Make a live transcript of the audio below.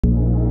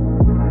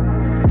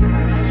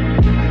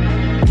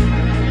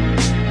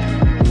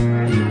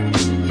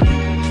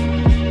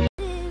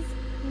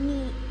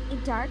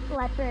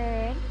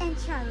Leopard. And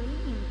Charlie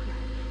Unicorn.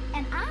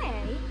 And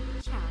I,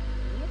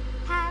 Charlie,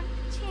 have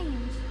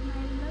changed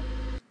my look.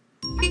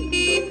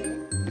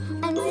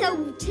 And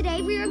so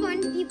today we are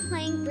going to be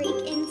playing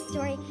Break-In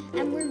Story,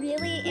 and we're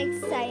really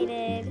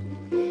excited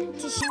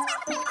to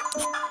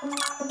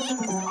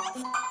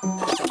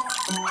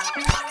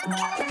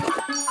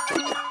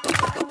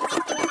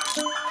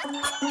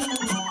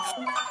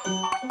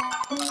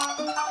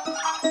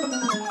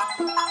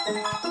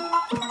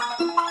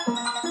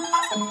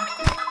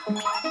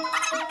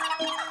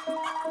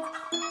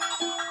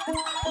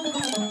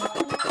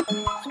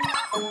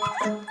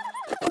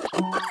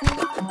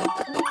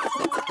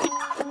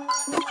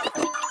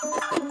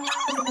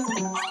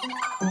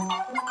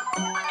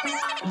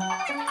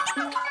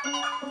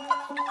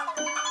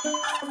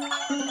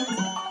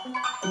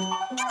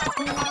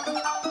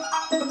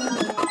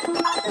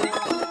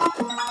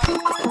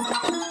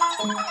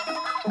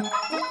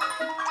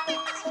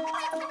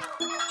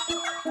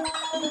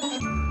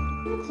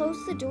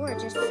close the door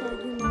just so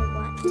you know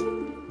what.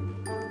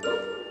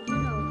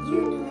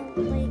 You know,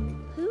 like,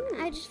 who?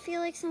 I just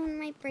feel like someone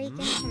might break in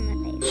from the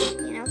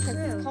basement, you know, because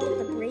it's called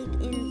the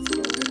Break-In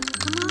Story.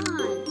 Come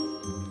on.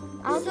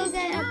 I'll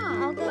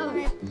go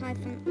get my pie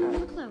from,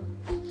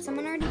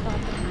 someone already bought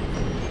the pie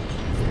from me.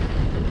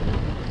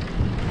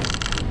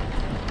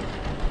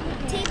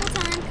 Table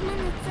time, come on,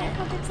 let's set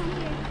up some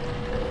here.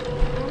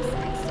 Almost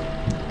next to her.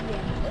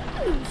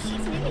 Yeah. Ooh,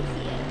 she's really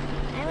cute.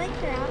 I like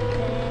her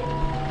outfit.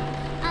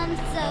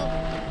 So,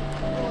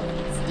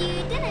 let's do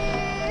dinner.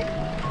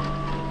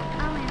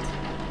 I'll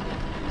answer.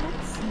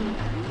 Let's see.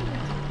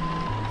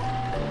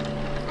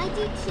 I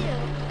do too.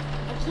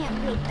 I can't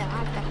wait though,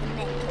 I've got the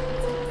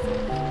medkits.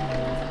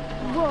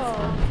 Whoa,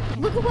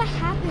 look at what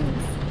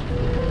happens.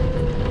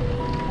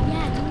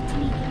 Yeah, do it to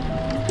me.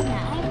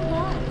 Yeah, I have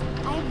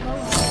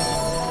low.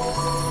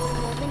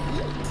 Well, then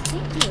eat.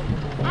 Thank you.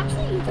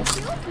 Actually, you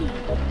killed me.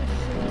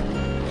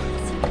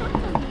 So proud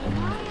of me.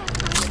 Now I have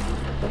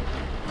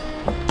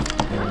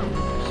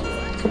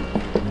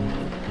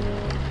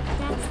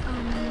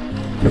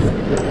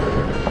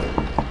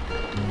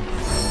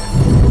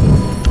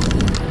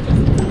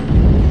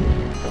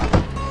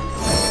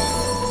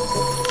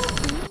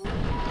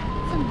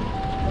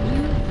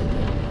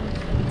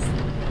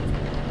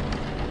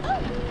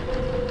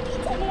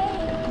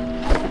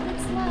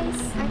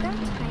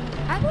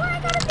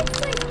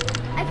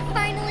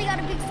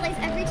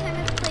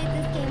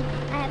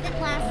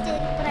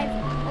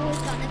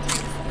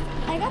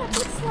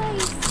That's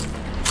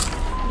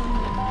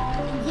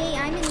Yay,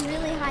 I'm in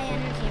really high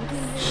energy. I'm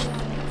doing really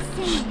well.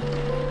 Same.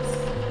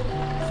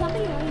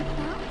 Somebody already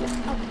found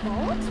a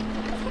vault?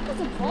 What the heck is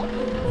a vault? Oh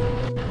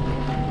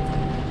gosh.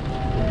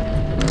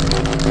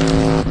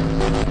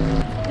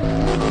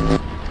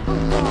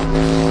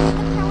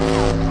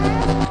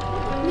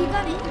 We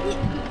got it.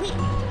 Wait.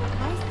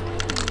 How's the way?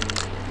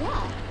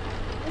 Yeah.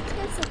 Let's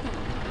go sit down.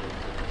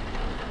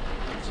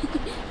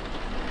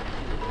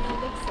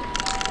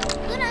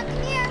 Luna,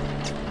 come here.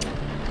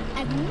 I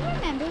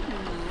remember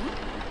Luna.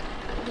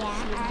 Yeah,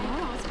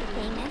 our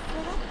famous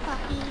little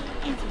puppy.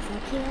 And she's so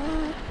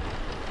cute.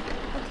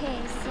 Okay,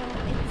 so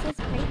it says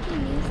breaking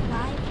news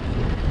live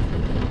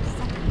in 2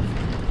 seconds.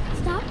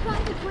 Stop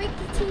trying to break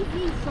the TV,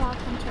 Frog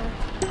Hunter.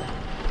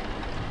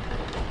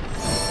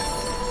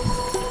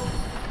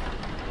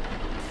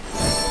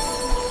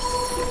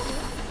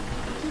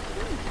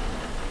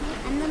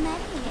 I'm the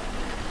medic.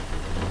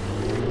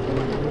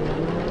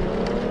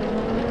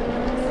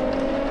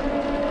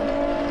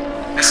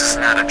 This is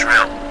not a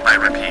drill. I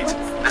repeat,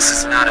 this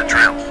is not a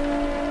drill.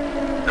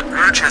 The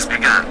purge has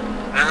begun.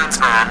 Villains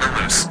are on the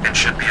loose and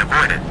should be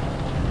avoided.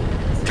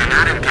 Do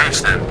not engage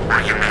them,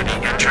 or you may be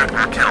injured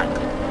or killed.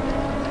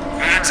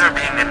 Games are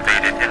being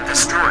invaded and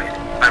destroyed.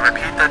 I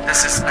repeat that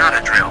this is not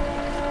a drill.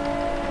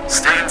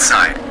 Stay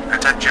inside.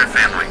 Protect your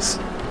families.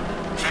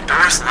 Keep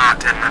doors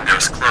locked and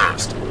windows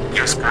closed.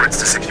 Use boards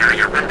to secure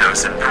your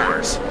windows and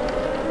doors.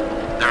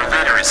 Their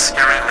leader is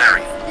Scary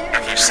Larry.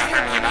 If you see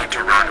him, you need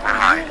to run or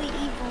hide. Really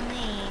evil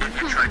name.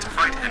 If you try to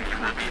fight him, you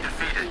will be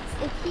defeated.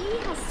 If he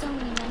has so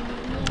many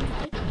names,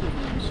 I think his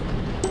name should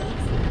be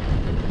Lazy.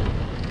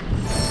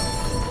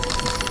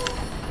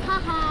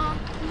 Haha,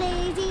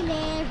 Lazy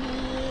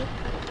Larry.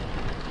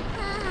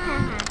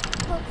 Haha.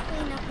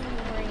 Hopefully nothing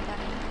to worry about.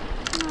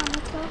 Come on,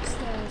 let's go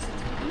upstairs.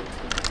 It's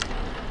empty.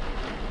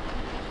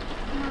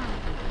 Come on.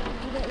 Did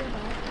you get your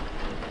bed?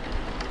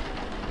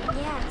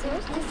 Yeah,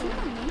 Where's seriously.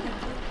 the name?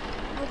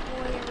 Oh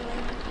boy, I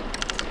really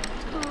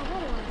Oh, what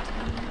do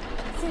I do?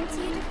 Since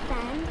you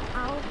defend,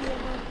 I'll be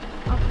able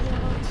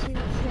to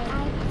kill. I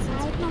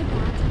hide my bed.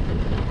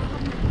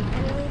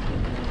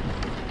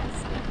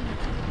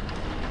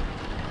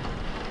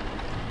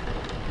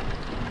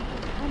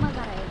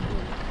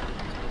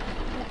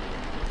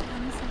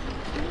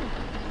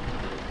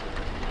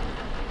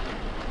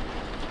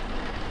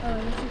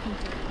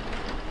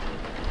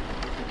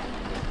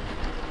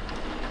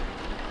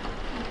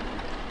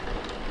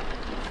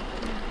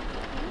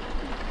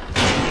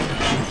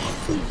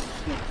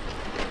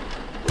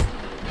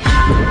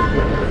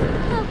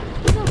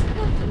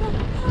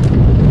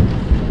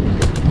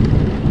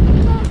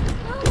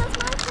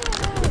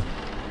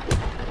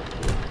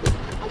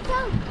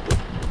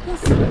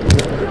 Yes. Heal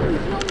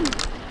me.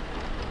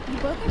 You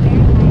both are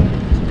very tired.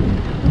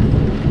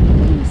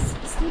 Please,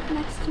 sleep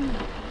next to me.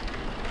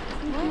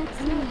 Sleep What? next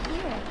to I'm me. not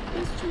here.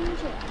 Please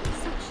change it. It's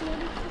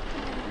sexually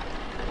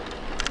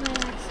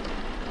relax.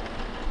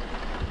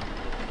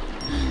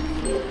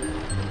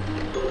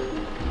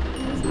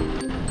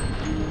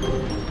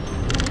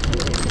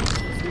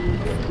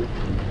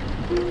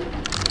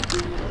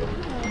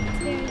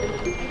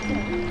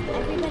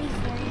 Everybody's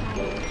very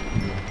tired.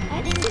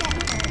 I didn't get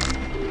hurt.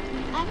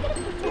 I'm gonna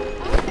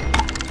protect us.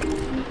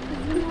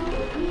 You know,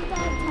 we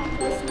gotta talk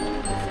less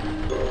minutes.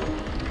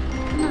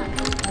 Come on.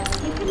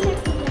 You protect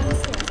the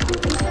downstairs.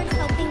 I'll start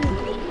helping the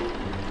green.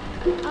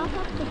 I'll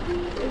help the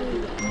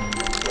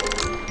blue.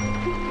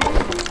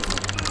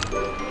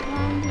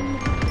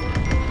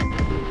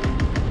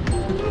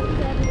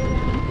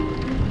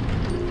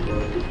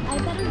 I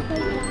better go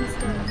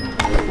downstairs.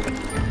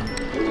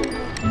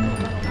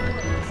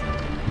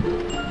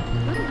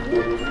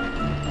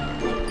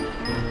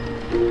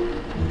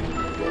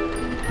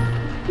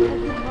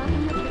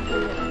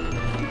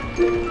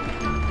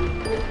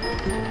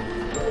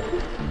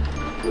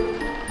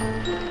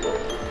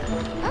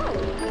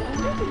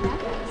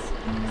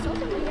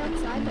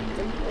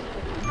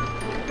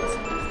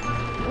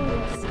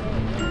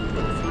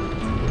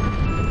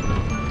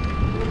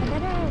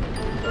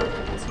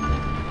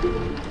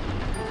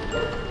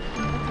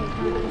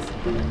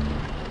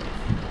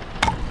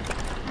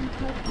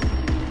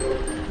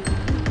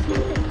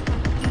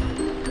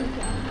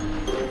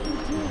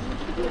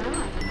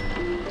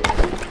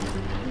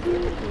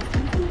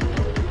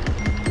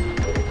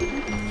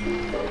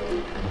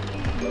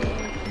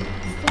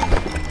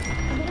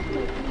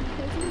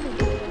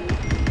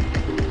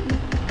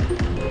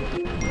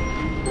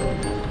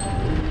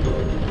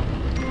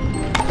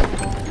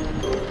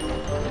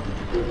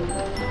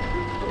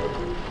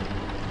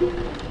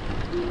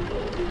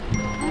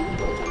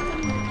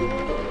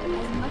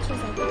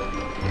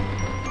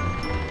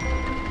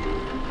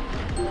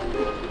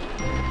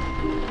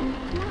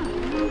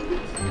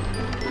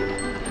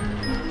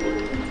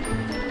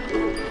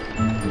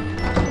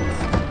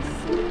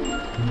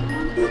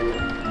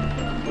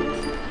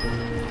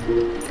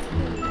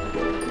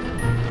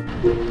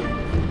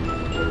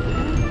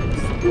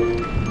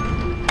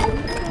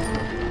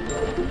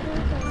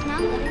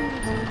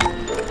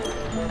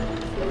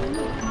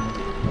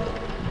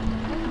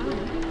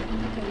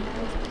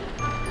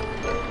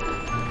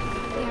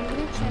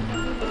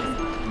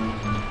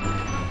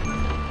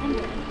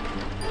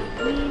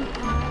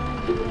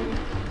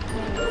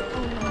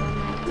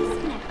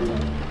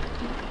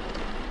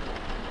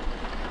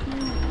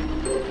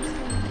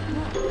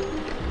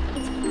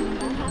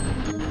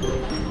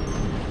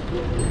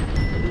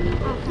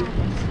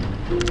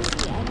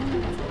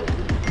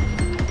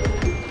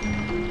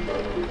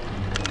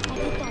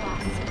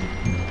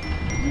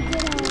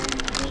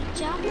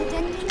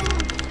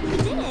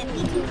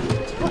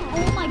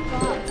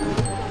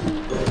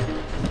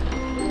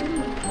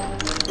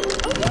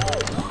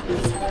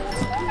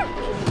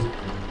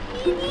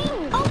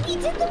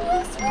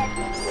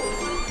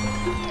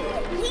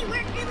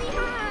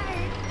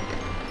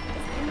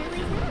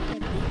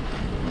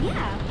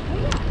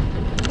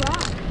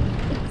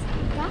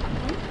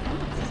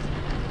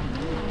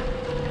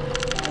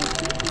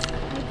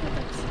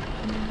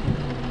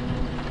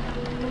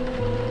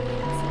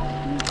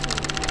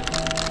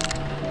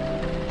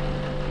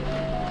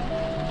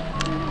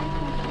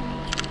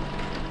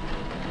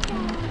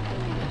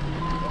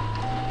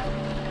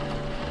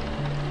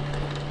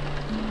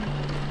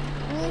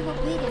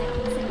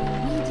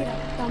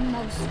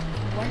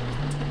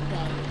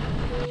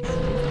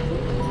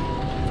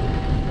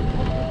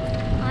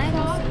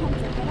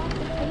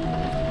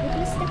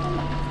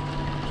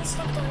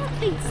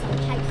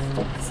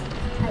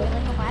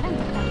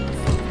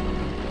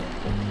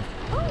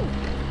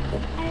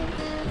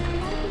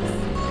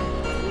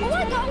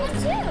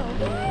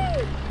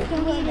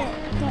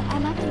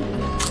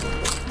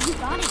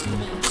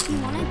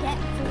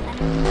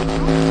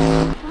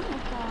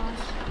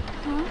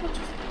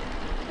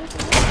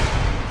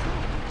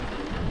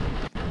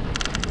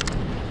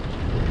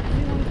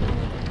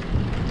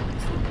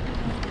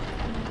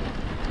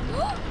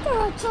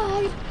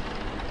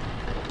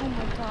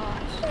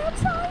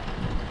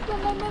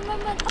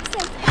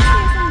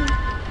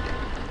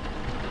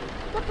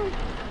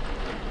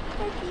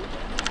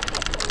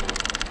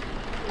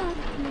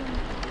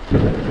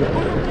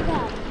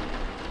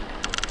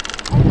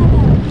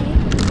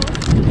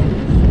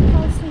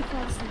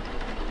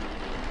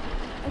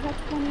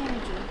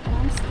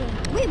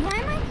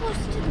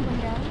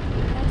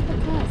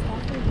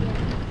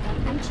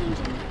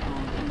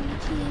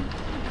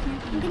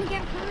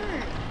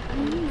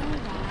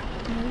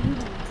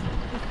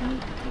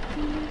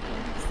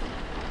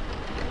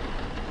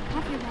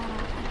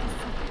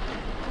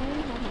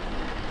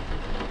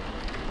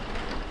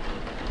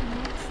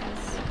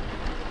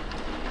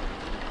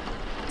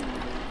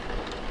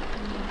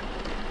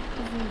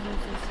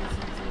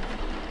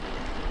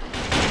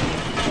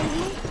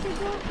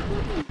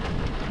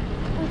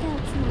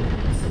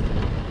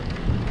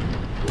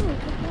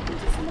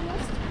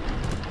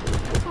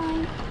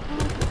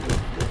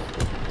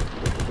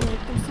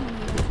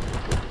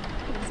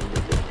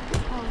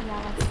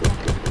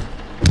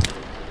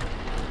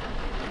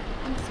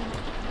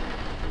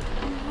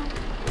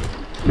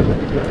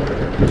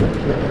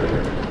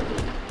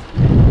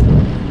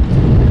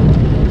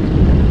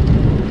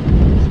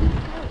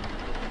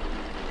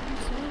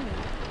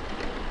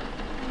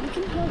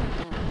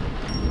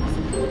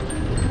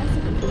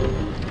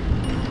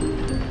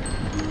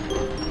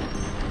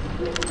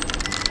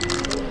 You're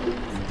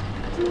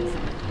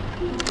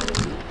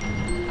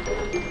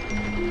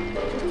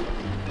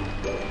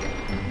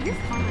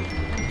fine.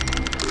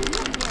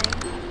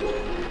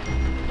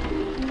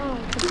 Oh,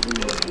 the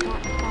blue one.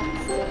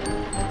 That's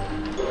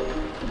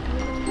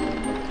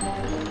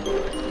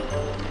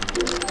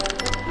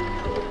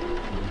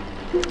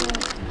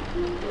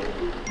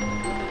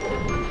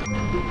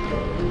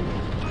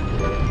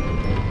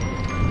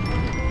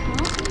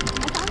Huh?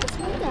 I found this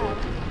window.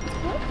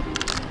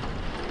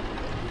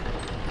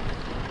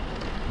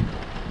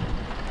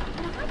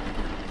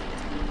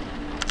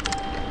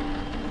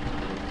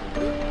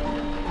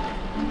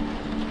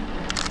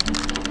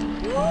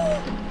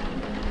 What?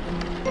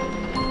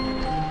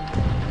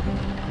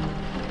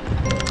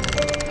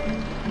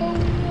 Oh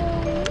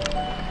no.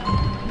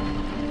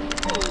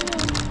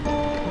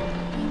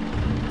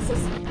 This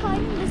is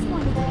finding this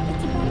one.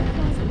 It's a better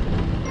closet.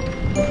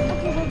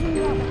 Okay, we'll do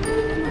that one.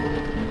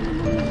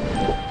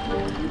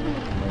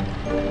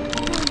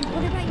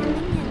 What about your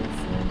minions?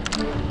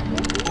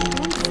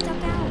 One's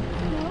stuck out.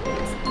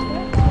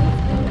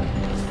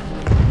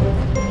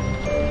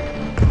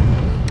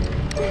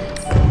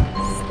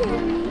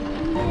 Scary.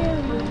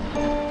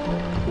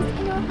 He's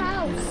in our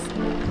house.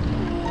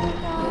 Oh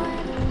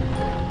God.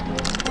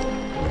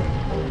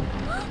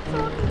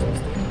 So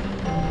interesting.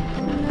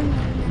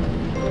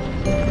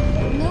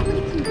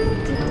 Nobody can beat the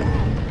dead.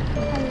 I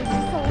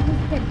just saw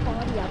his dead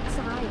body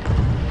outside.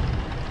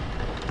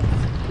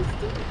 He's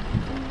still.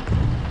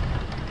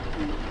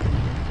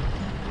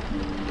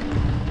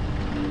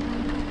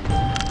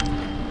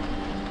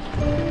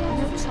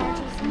 No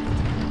charges.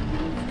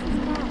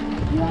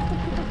 You have to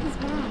pick up his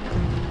bag.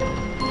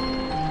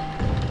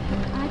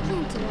 I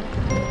can't do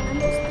it. I'm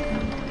just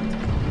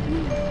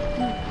You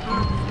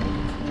have.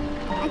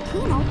 I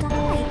can't. I'll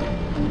die.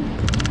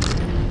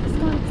 It's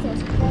not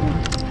exist.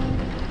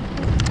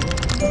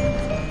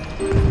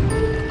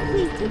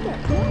 Please take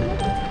it. No, take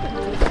it.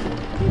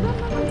 Okay,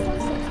 run,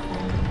 downstairs.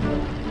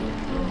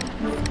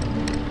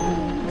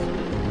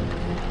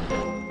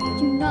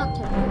 Do not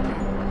take it.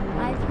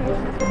 I've heard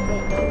he's a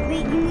bit.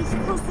 Wait, you need to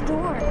close the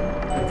door. I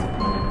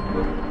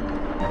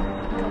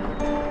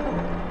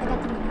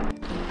got the money.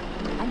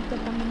 I've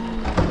got the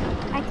money.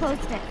 I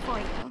closed it for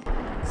you.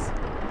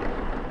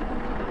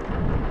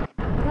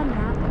 I got an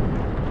apple.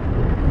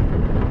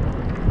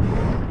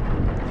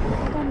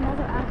 I got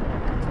another apple.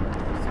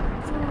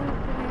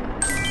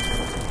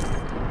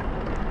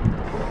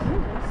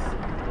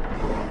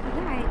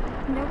 Yeah,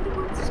 nobody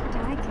wants to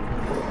die,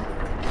 Kathy.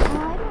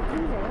 I don't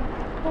either.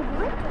 But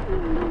why did we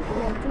move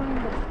here during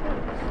the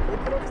trip? We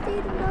could have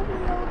stayed in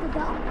lovely old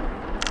adult.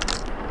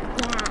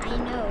 Yeah, I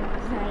know,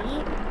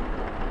 right?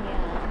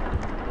 Yeah.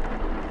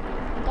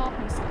 Adopt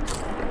me some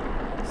stuff.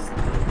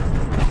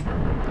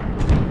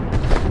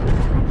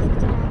 I picked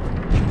it up.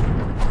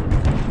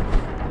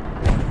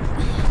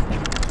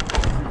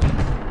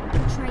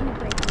 They're trying to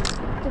break me.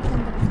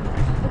 Defend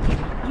themselves. Okay,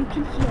 you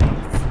can heal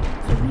us,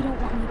 so we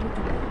don't want you to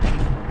die.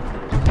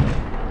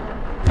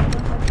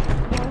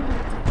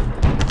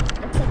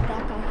 Looks like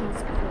that guy has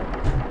a clue.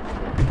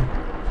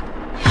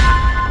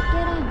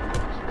 Get him!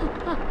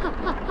 Ha ha ha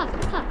ha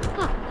ha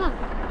ha ha!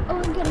 Oh,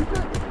 I'm getting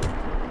hurt.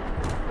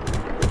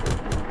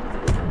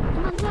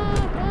 Come on,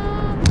 Zach!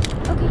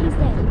 Okay, he's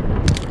dead.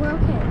 We're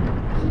okay.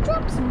 He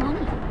dropped some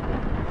money.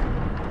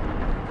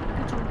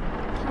 Good job.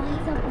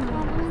 Kelly's up The now.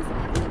 problem is I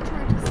have no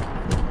charges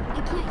left.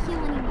 I can't heal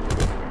anymore.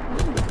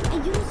 I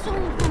used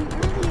some from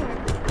earlier.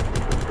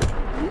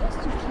 Yes,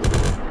 you can.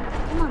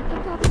 Come on,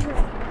 pick up your.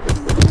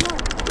 No.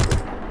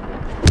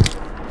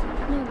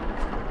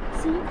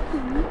 See, you can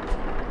hear me.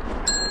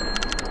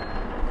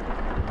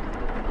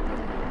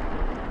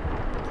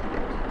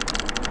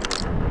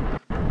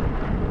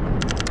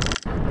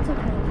 It's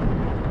okay.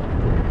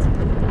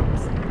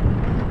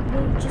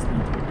 We just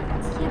need to.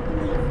 I can't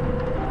believe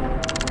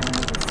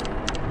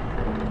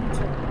Me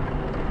too.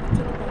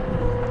 Take a bite.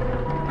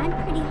 I'm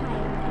pretty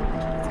high on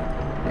energy.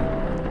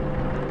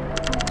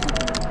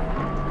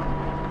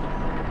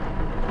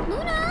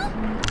 Luna?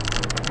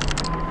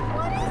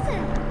 What is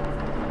it?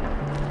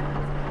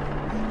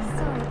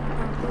 Sorry about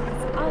that, guys.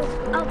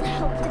 I'll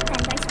help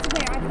defend. I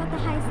swear, I've got the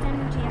highest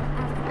energy I've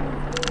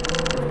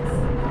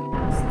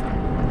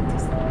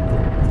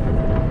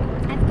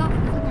I've got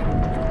full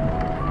energy.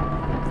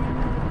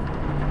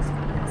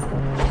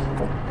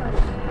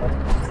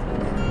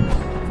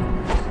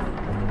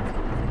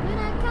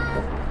 Luna,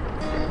 come.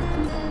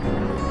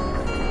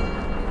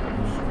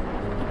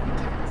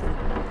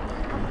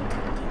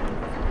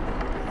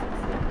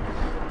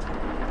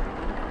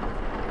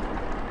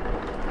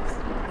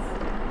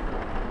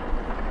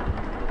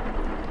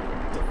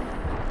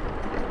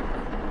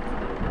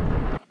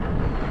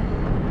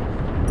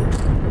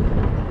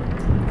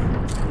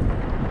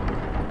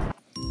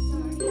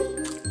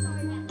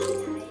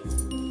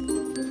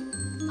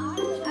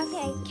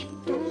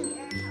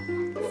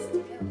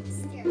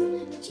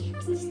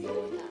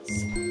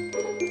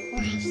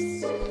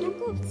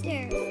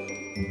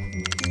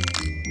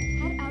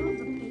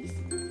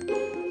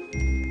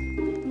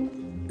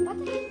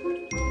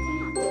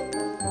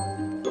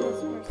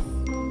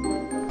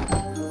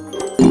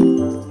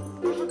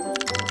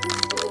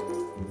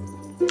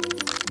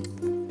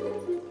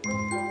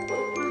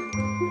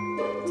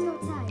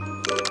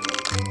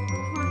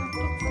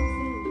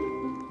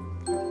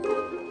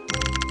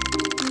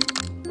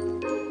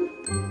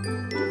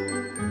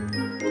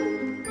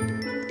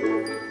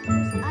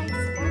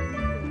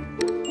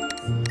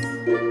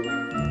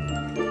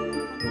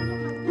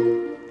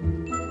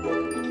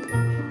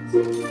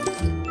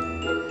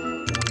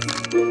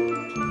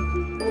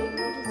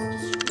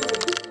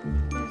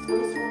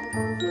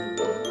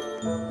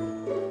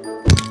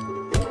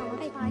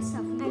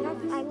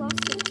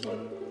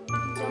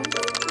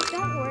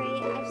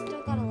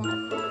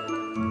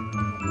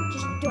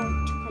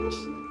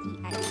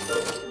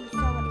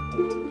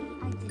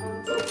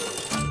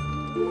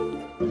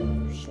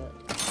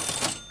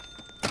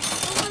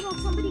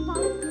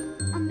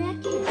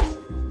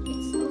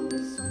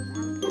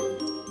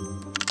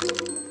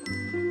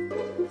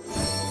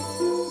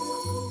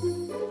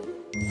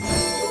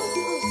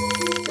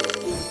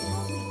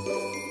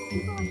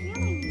 people are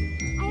healing me.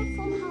 I have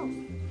full health.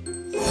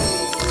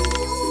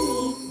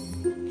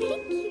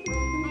 Thank you.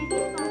 I need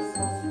about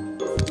some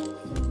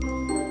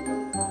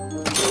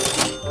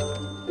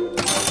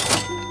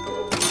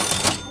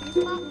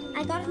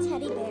I got a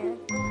teddy bear.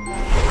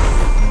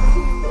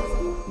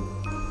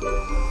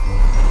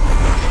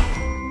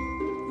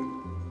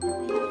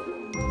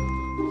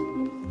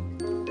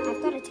 I've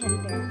got a teddy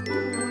bear.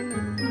 Now I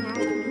can be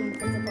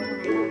invisible when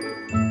I want.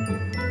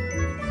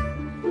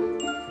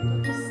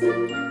 Just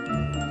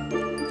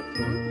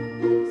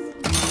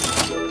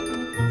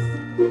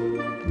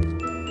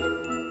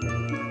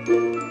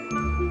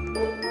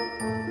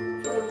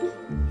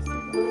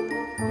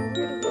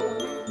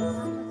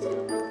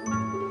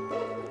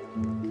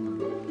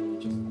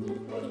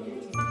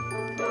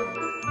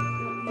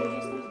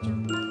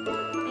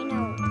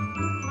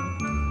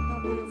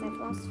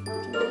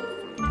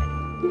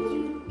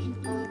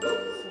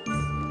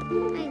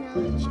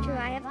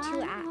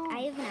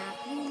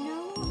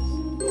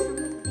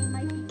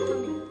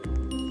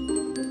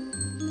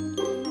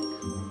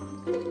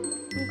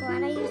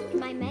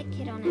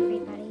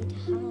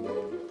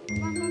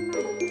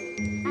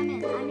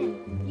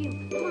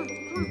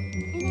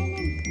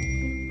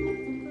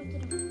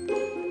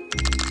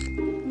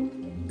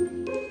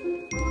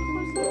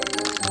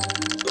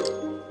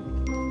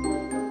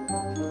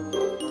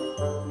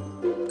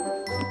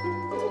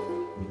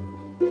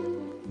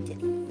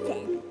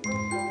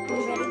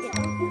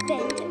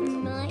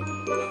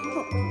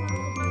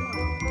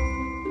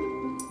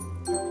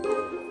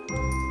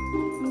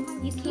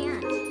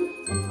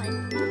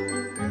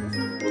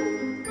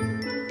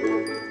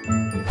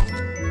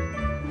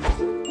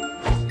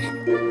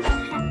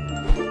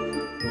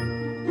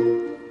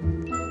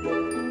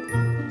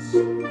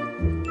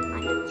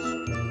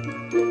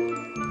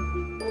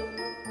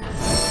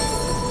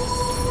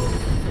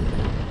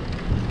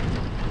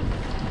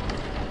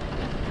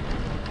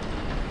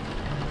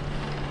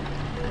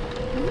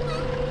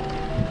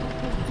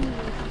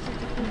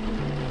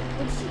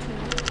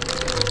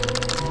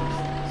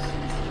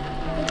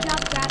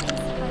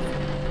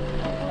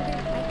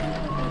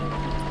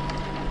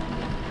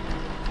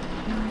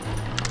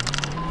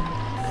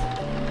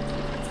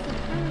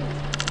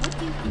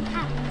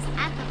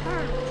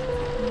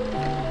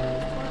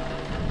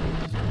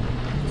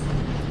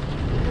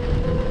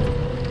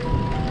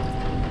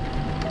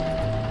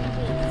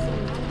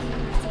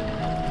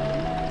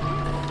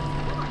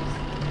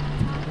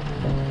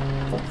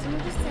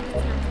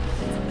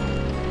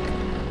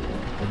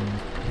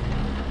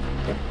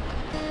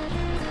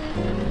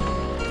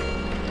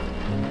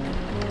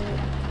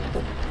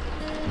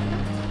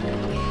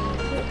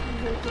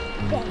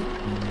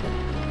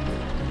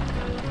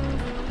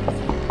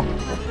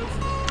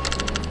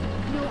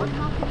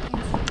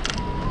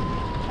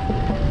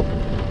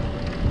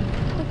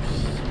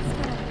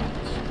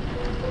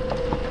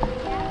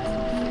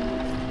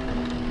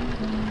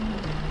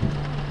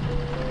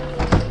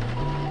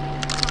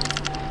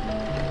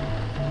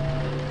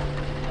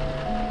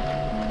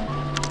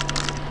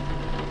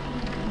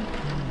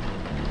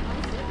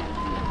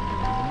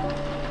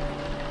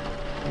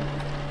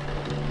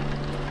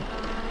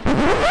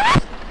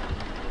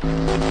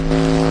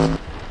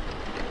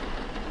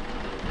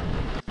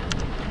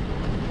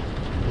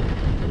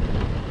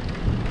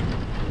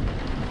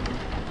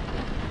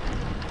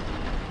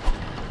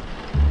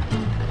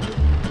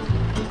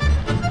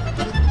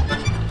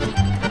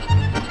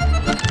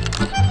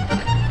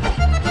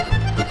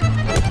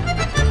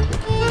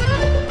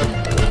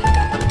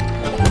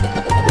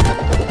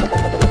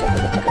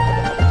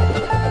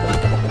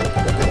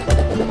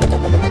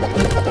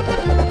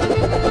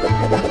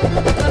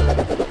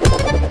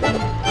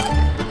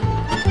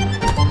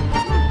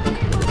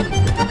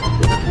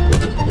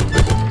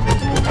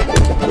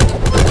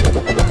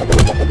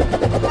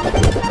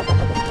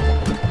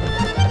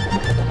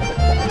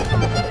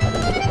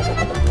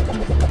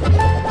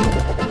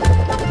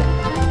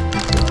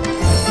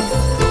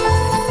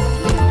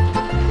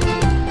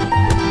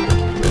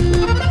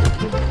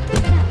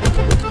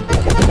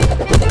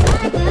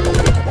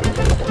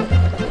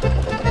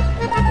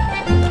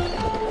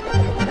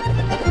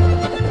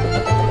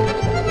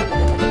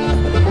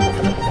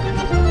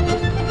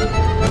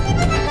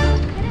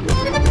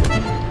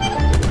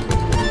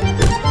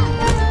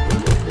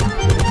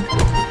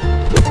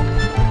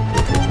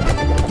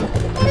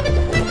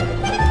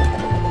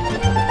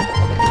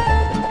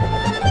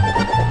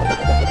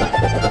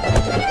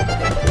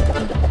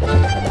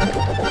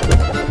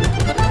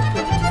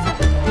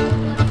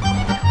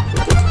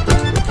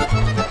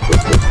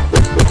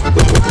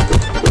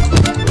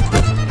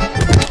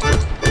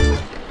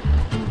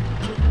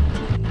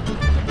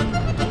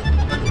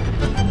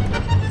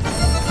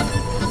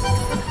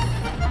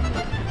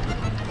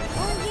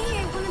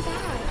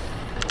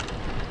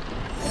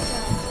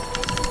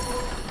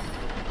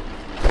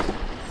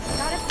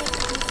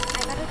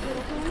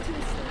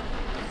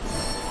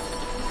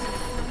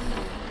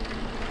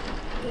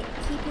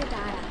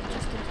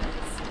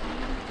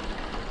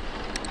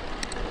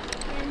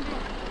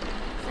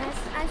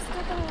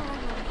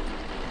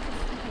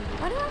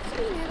Why do I have to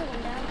be near the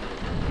window?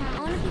 I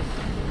want to be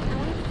here.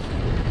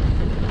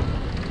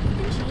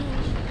 You can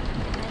change.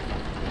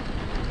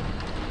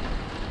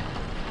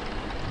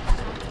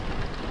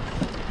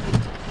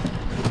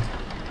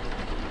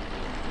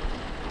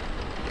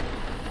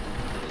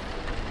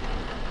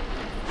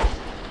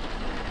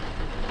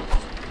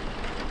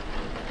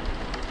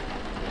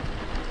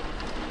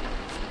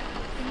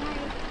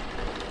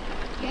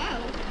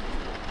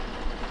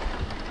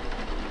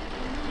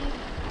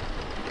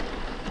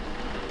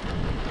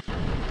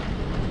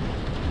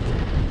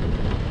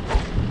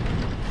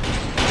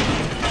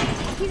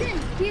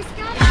 He's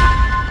got it.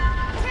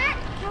 Cat,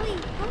 Kelly,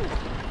 oh,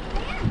 I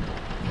am.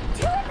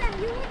 Two of them.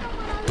 You look on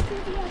one, I'll look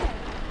at the other.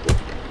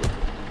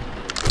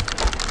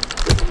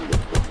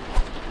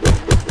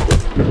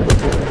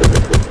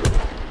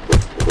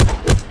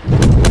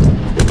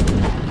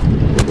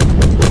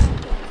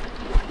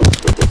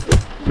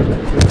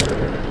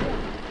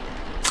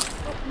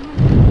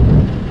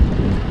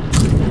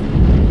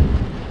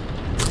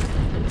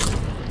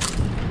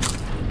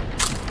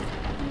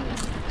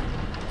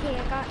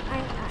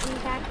 I'm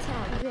back to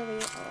really a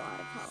lot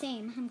of help.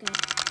 Same, I'm good.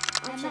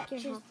 I'll check your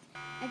health.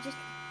 I'm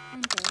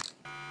good.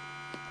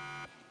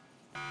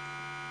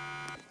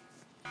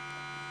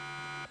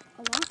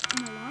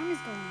 An alarm is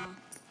going off.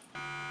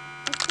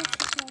 Let's go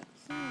check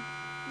outside.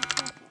 Let's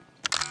check it.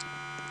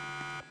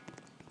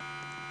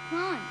 Come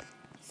on,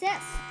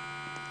 sis.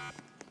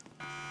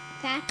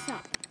 Backs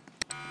up.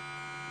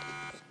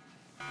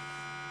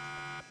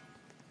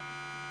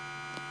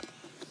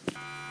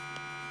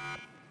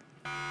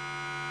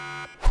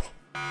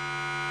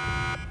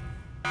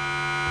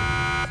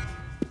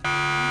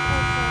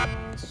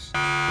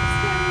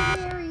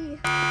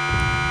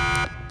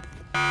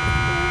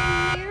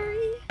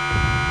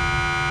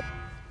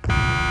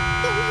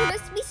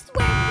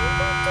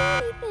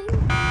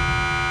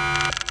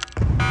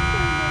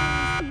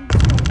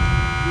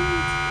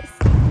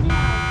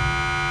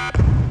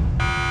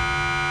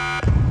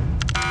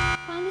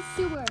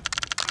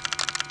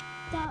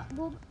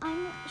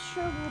 I'm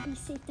sure we'll be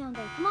safe down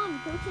there. Come on,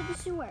 go to the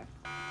sewer.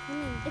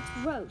 It's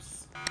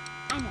gross.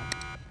 I know,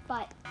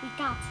 but we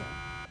got to.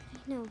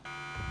 No.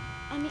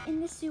 I'm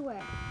in the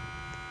sewer.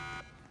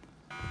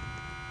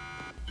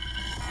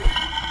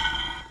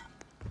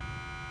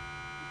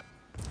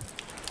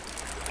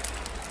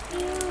 I'm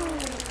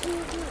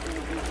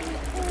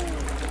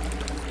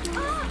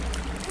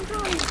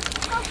going.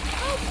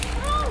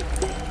 Help!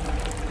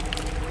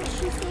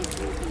 She saved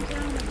me from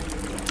drowning.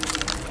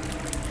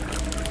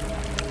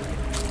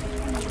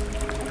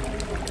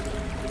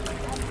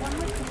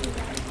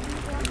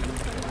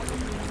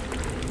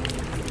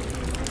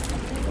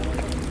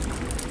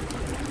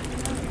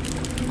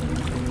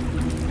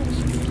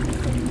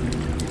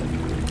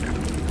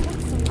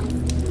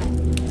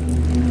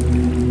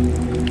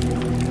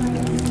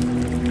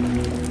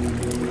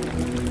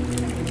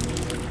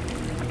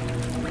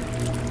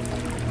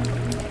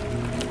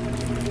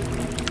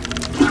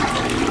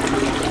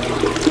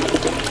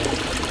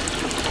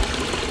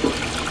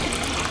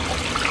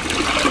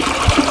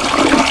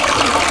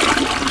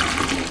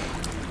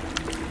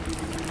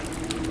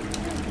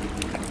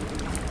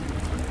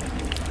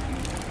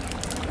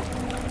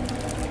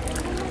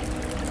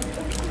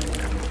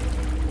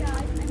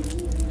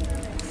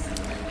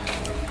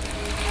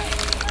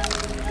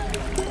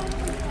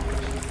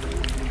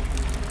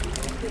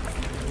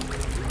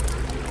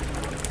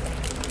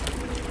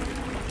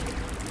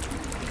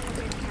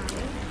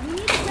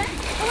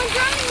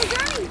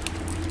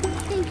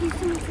 Thank you,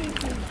 someone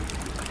saved me.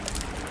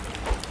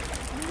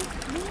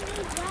 We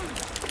need that.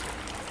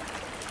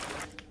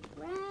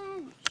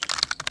 Wrench.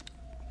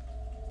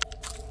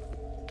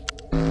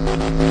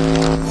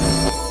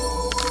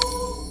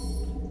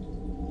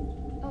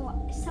 Oh,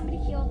 somebody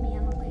healed me.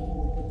 I'm okay.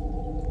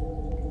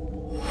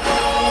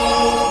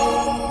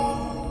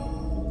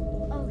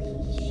 Oh,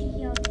 she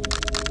healed me.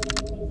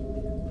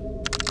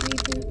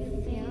 Reboot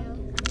failed.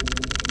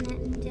 Net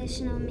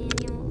additional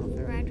manual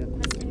override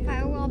requested.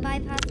 Firewall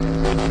bypass.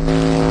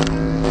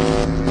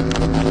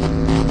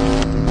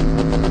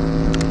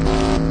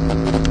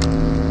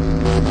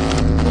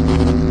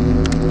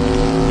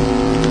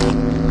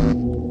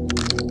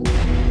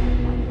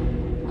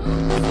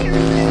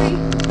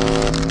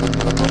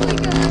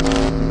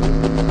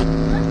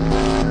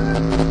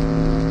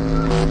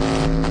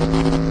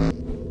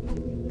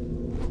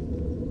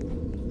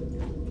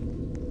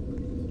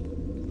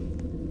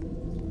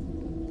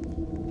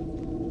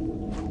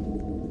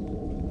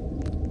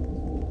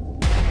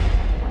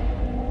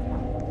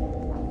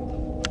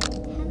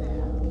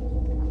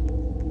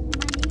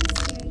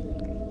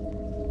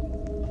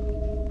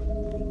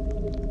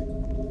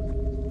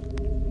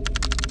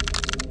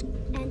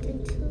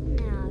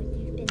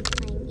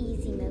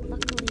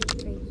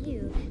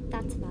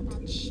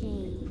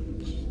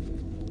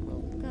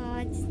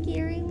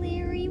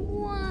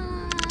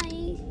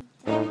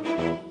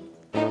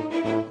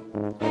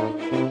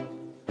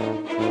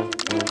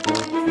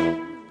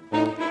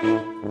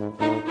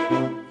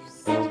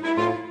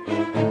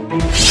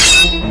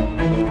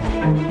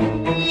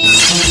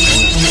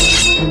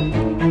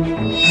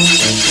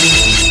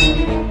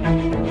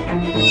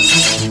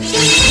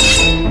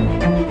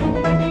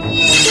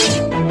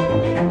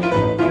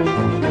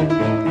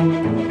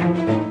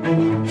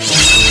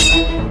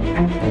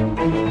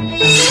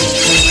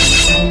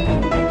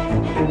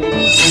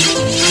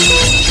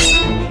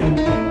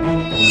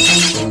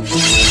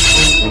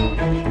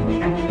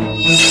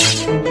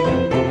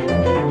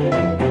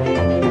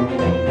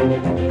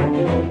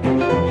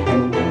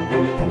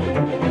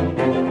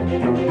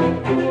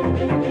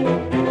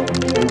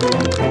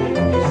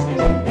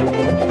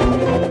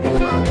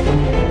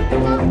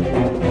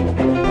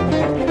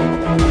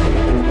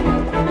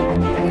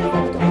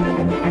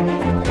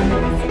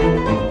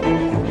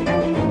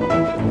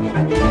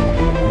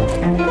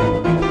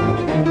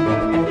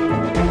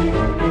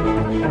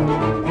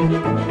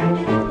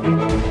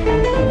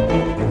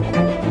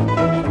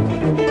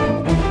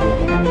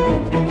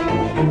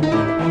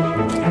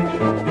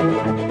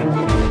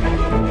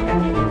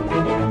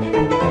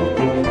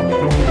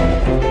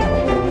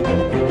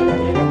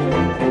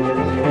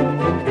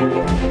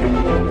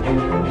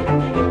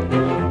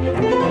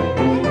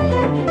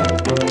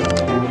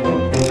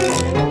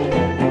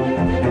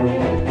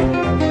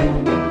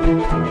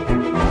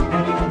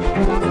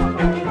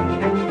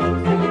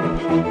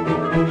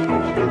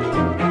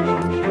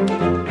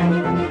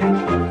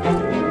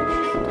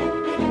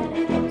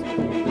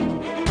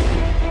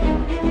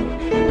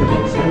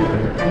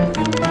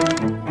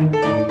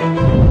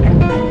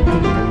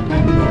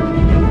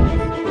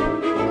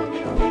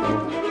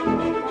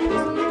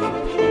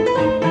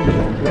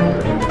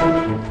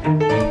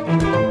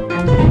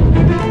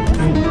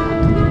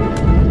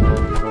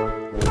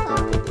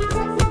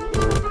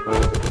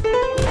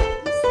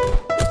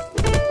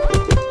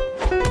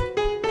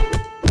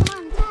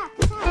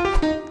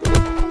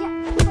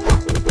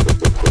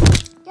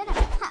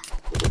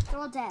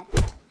 all dead.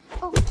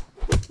 Oh.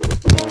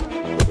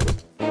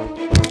 I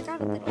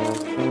got a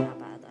little not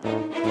bad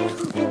though.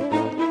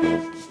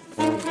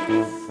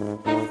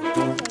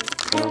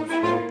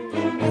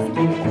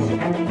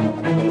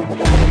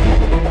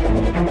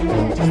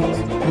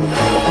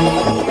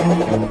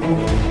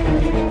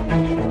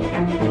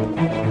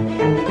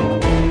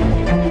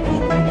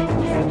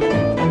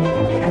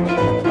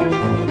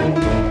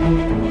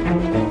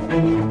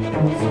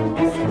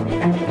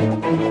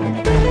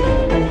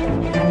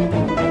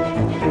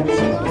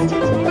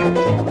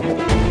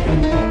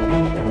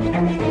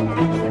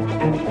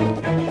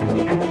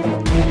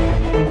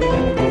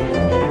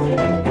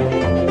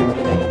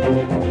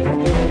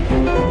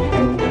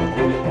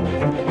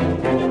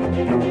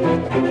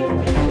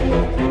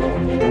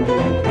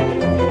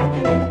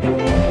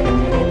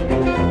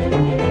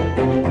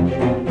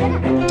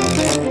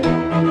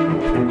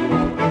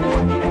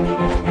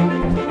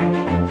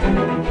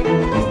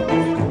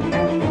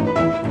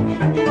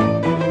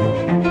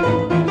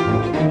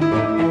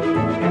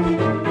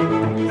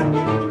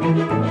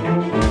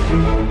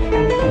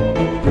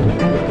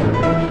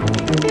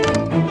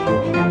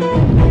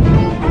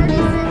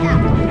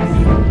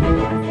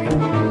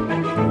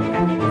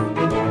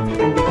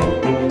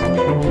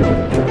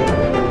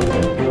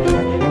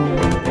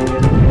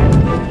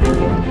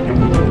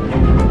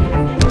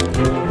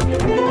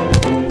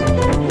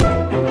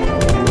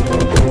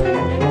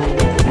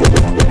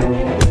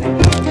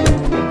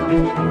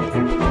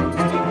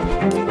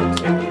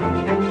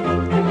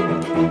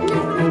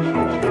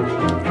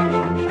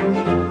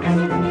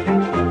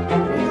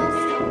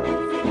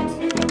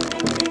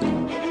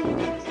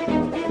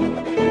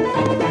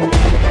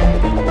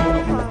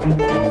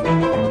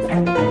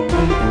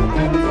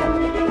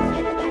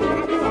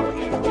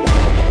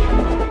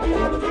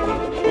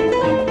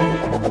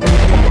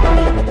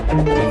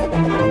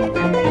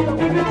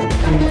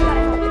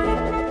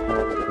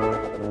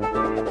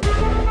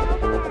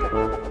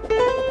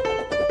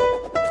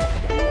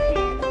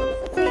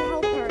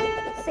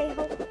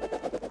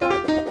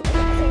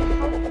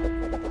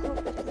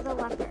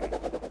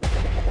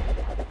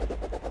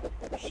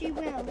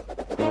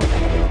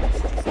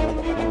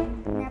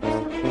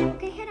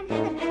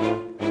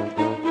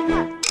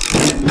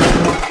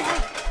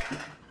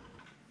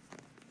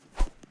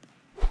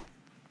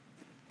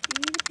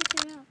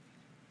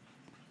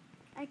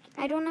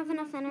 I don't have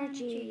enough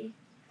energy.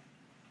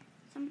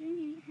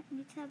 Somebody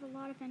needs to have a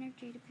lot of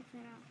energy to pick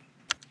that up.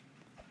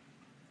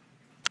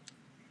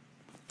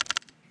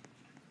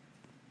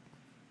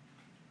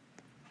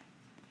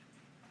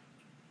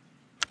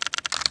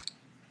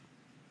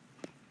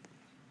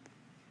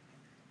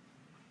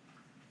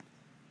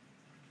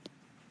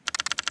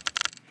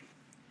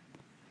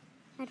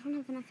 I don't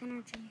have enough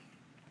energy.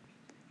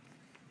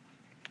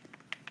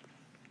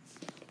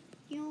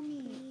 Heal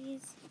me.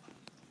 Please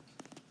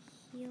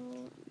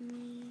heal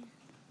me.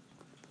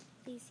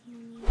 Please heal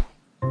me.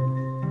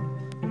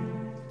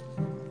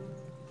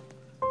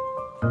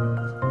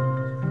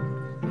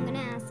 I'm gonna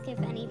ask if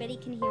anybody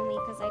can heal me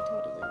because I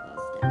totally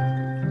lost it.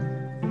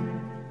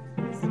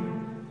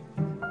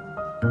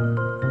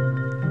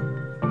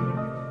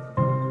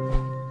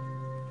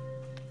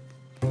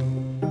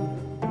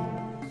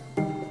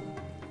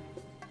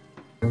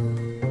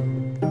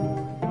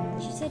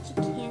 She said she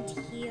can't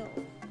heal.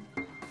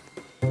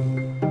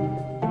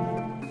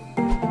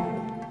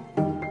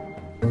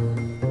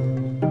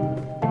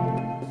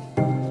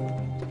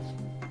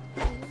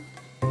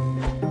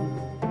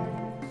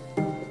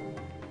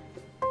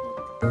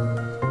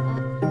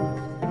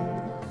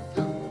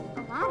 A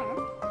ladder?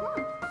 Come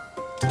on.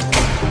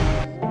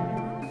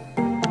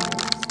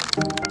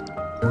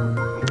 Come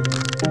on.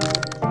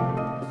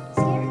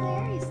 Scary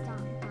Larry's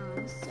gone.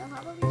 So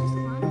how about we just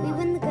climb We up?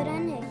 win the good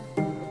ending.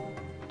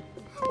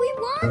 We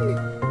won!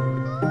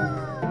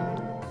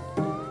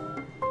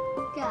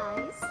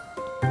 Guys,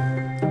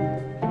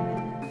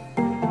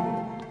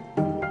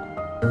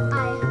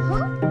 I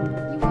hope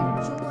you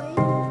enjoyed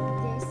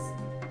this.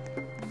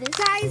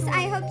 Guys, I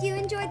hope you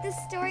enjoyed the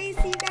story